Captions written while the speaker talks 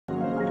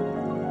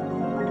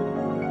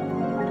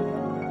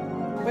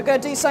We're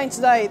going to do something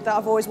today that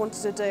I've always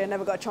wanted to do and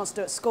never got a chance to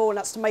do at school, and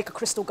that's to make a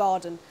crystal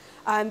garden.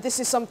 And this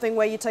is something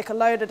where you take a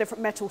load of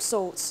different metal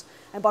salts,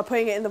 and by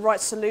putting it in the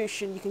right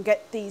solution, you can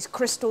get these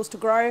crystals to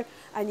grow,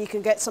 and you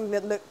can get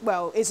something that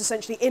is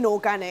essentially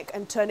inorganic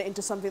and turn it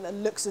into something that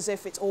looks as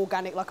if it's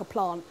organic, like a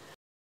plant.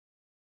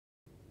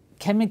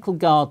 Chemical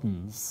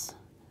gardens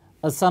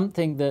are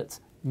something that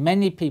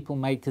many people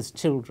make as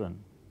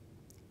children.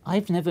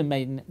 I've never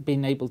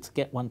been able to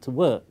get one to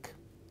work,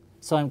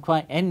 so I'm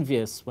quite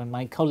envious when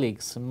my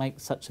colleagues can make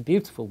such a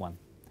beautiful one.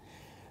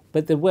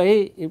 But the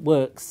way it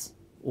works,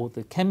 or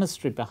the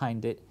chemistry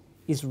behind it,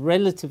 is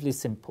relatively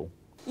simple.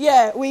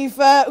 Yeah, we've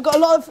got a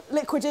lot of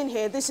liquid in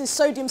here. This is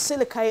sodium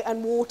silicate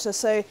and water,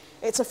 so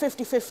it's a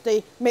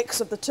 50-50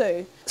 mix of the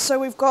two. So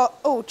we've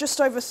got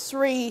just over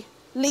 3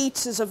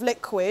 litres of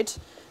liquid.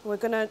 We're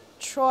going to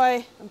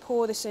try and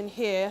pour this in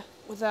here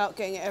without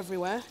getting it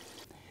everywhere.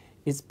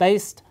 It's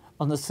based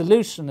on a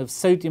solution of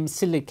sodium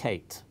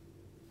silicate.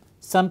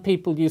 Some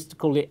people used to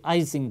call it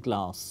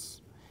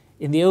isinglass.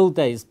 In the old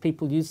days,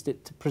 people used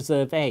it to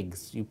preserve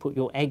eggs. You put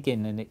your egg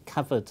in and it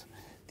covered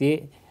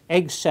the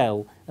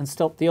eggshell and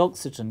stopped the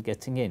oxygen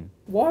getting in.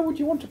 Why would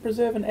you want to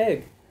preserve an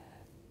egg?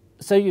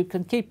 So you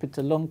can keep it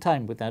a long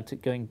time without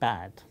it going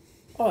bad.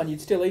 Oh, and you'd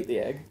still eat the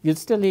egg? You'd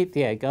still eat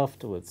the egg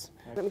afterwards.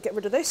 Let me get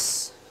rid of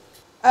this.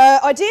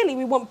 Ideally,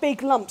 we want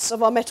big lumps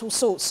of our metal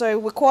salts, so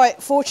we're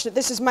quite fortunate.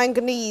 This is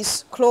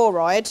manganese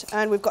chloride,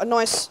 and we've got a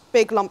nice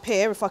big lump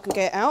here, if I can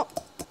get it out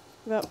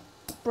without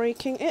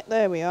breaking it.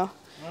 There we are.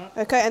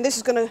 Okay, and this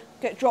is going to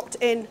get dropped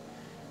in,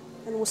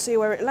 and we'll see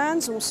where it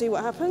lands, and we'll see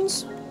what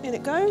happens. In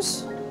it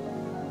goes.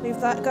 Leave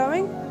that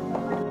going.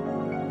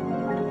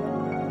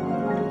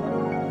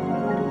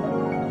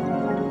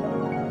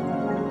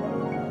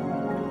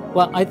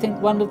 Well, I think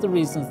one of the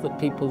reasons that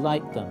people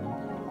like them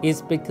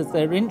is because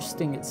they're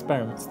interesting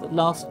experiments that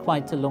last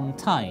quite a long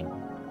time.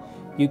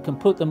 You can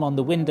put them on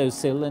the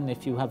windowsill, and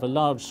if you have a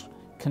large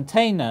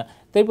container,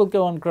 they will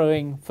go on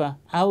growing for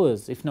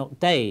hours, if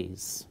not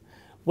days.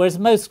 Whereas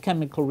most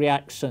chemical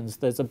reactions,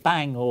 there's a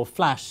bang or a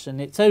flash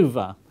and it's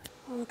over.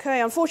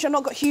 Okay, unfortunately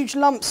I've not got huge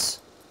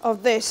lumps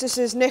of this. This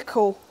is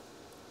nickel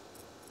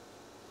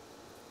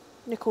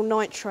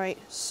nitrate,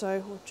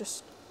 so we'll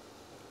just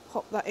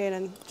pop that in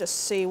and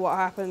just see what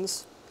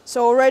happens.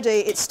 So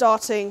already it's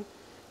starting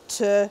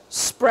to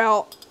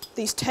sprout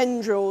these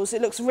tendrils.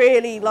 It looks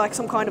really like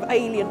some kind of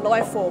alien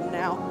life form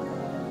now.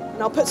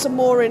 And I'll put some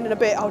more in a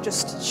bit. I'll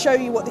just show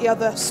you what the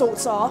other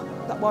salts are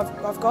that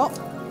I've got.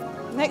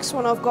 Next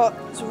one I've got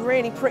is a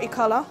really pretty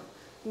colour,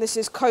 and this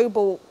is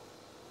cobalt.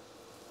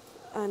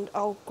 And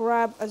I'll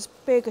grab as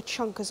big a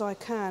chunk as I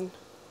can.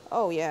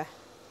 Oh yeah.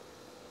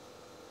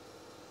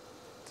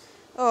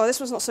 Oh,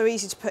 this one's not so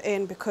easy to put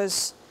in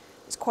because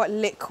it's quite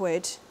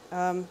liquid.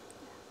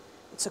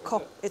 It's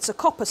a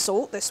copper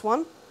salt, this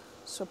one.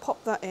 So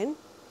pop that in.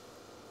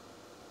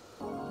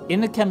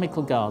 In a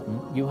chemical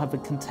garden, you have a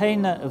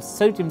container of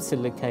sodium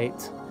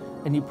silicate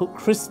and you put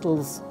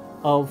crystals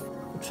of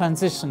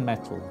transition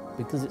metal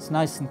because it's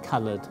nice and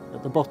coloured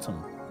at the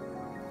bottom.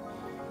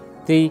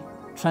 The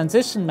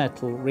transition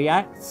metal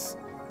reacts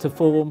to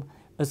form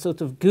a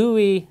sort of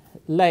gooey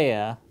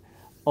layer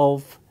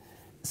of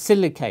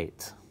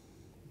silicate,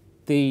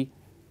 the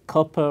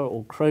copper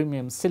or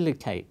chromium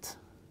silicate.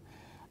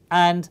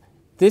 And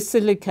this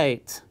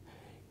silicate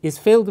is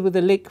filled with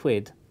a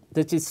liquid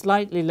that is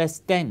slightly less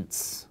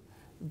dense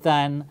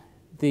than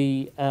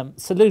the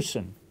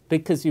solution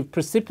because you've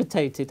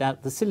precipitated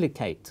out the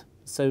silicate,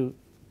 so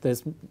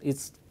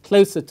it's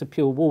closer to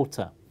pure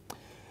water.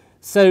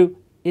 So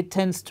it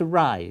tends to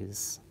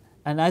rise,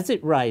 and as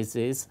it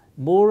rises,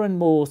 more and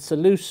more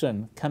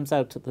solution comes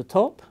out at the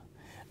top,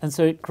 and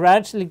so it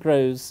gradually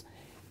grows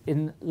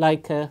in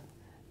like a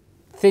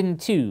thin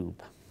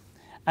tube.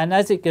 And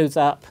as it goes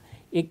up,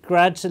 it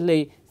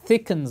gradually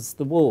thickens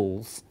the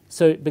walls,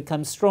 so it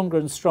becomes stronger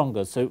and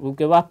stronger, so it will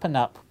go up and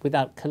up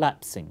without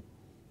collapsing.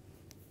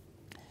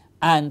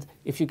 And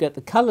if you get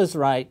the colours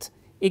right,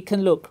 it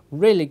can look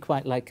really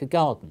quite like a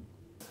garden.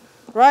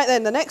 Right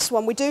then, the next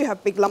one we do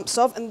have big lumps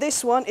of, and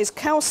this one is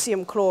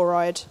calcium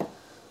chloride.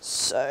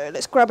 So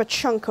let's grab a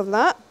chunk of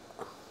that.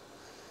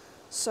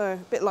 So a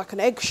bit like an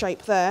egg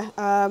shape there.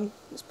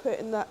 Let's put it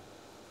in that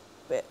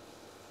bit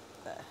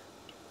there.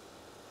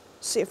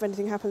 See if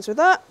anything happens with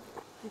that.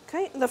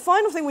 Okay, the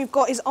final thing we've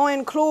got is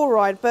iron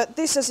chloride, but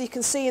this, as you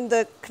can see in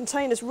the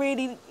container, is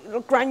really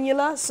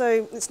granular,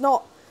 so it's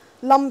not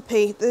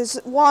lumpy. There's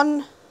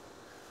one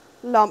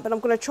lump, and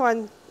I'm going to try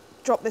and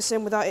drop this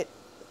in without it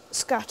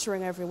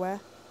scattering everywhere.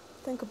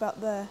 Think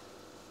about there.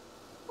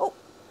 Oh,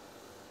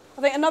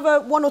 I think another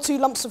 1 or 2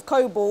 lumps of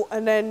cobalt,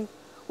 and then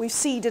we've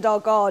seeded our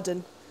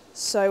garden.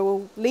 So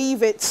we'll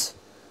leave it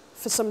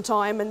for some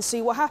time and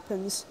see what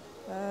happens.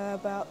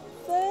 About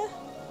there.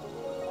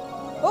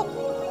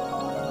 Oh.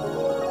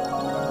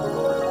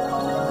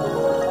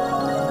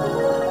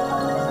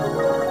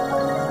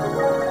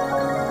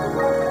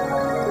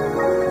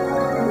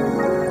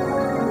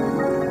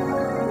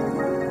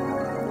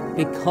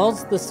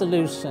 Because the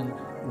solution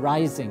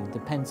rising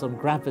depends on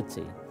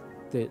gravity,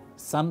 that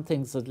some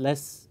things are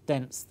less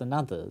dense than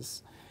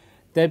others,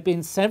 there have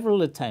been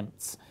several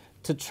attempts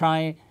to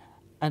try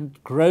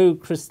and grow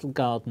crystal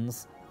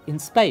gardens in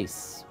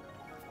space,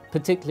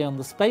 particularly on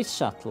the space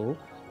shuttle,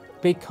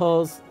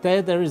 because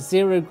there is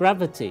zero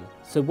gravity.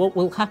 So what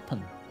will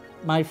happen?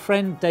 My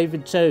friend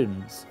David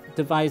Jones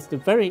devised a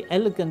very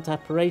elegant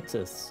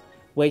apparatus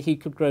where he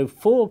could grow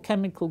 4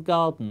 chemical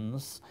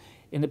gardens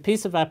in a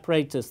piece of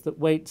apparatus that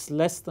weighs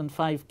less than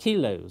 5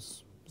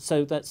 kilos.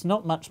 So that's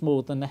not much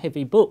more than a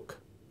heavy book.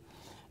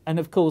 And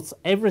of course,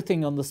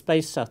 everything on the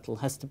space shuttle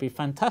has to be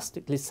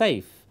fantastically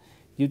safe.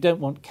 You don't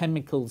want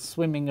chemicals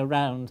swimming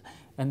around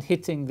and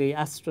hitting the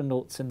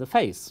astronauts in the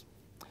face.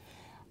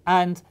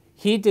 And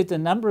he did a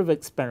number of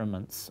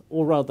experiments,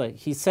 or rather,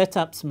 he set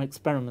up some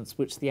experiments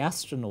which the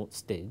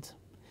astronauts did,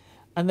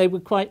 and they were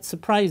quite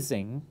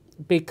surprising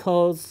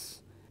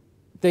because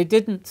they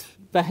didn't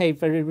behave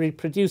very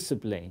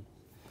reproducibly.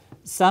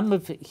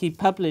 He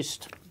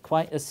published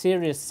quite a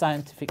serious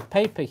scientific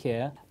paper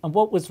here, and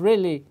what was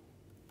really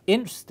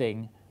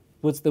interesting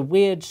was the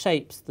weird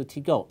shapes that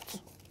he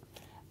got.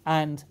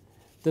 And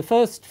the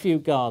first few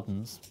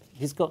gardens,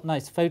 he's got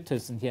nice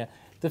photos in here,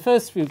 the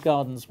first few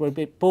gardens were a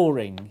bit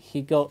boring.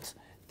 He got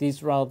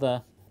these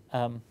rather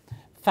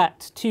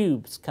fat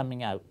tubes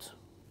coming out.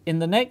 In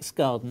the next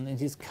garden, in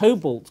his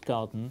Cobalt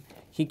Garden,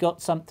 he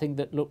got something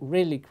that looked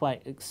really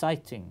quite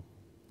exciting.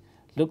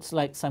 Looks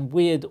like some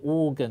weird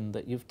organ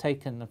that you've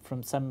taken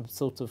from some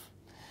sort of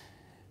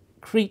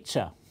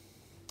creature.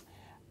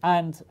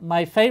 And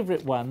my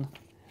favourite one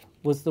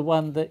was the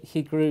one that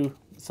he grew,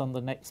 it's on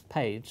the next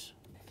page,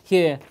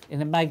 here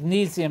in a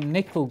magnesium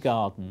nickel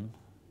garden,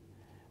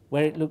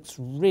 where it looks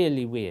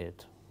really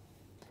weird.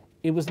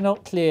 It was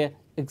not clear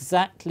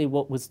exactly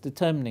what was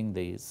determining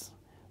these,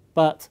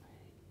 but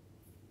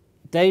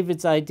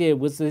David's idea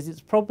was that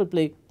it's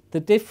probably the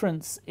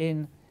difference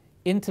in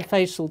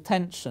interfacial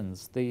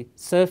tensions, the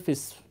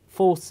surface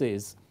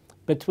forces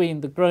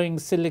between the growing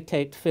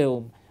silicate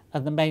film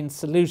and the main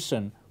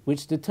solution,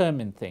 which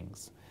determine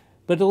things.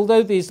 But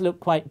although these look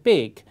quite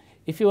big,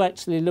 if you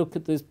actually look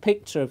at this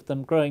picture of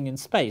them growing in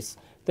space,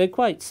 they're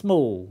quite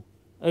small,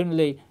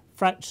 only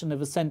fraction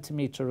of a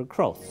centimetre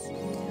across.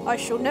 I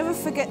shall never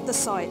forget the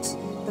sight.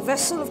 The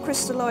vessel of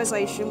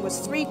crystallisation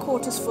was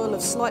 3/4 full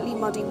of slightly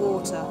muddy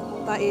water,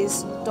 that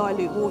is,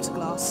 dilute water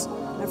glass,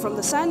 and from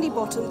the sandy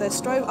bottom there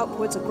strove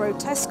upwards a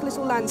grotesque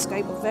little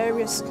landscape of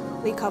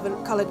variously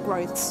coloured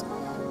growths,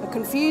 a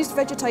confused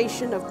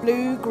vegetation of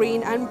blue,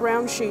 green and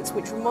brown shoots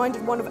which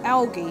reminded one of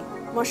algae,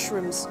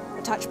 mushrooms,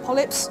 attached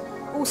polyps,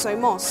 also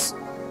moss,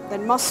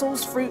 then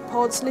mussels, fruit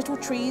pods, little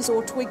trees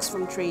or twigs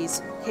from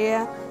trees,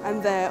 here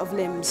and there of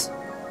limbs.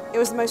 It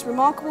was the most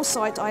remarkable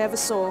sight I ever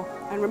saw,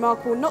 and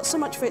remarkable not so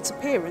much for its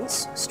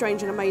appearance,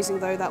 strange and amazing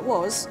though that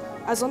was,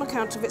 as on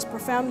account of its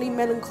profoundly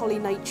melancholy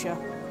nature.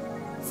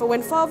 For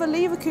when Father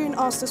Leverkuhn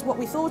asked us what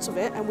we thought of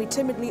it, and we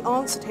timidly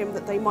answered him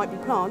that they might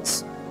be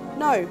plants,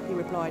 "No," he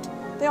replied,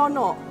 "they are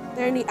not,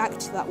 they only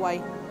act that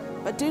way,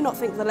 but do not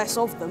think the less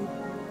of them.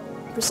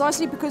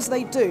 Precisely because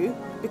they do,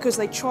 because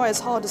they try as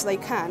hard as they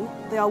can,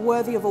 they are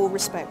worthy of all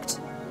respect."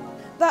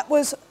 That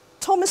was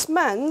Thomas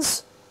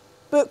Mann's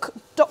book,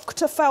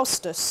 Dr.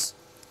 Faustus.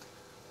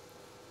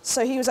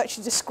 So he was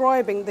actually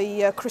describing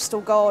the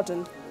crystal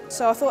garden.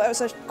 So I thought it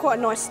was quite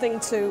a nice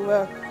thing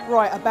to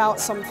write about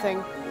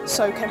something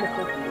so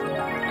chemical.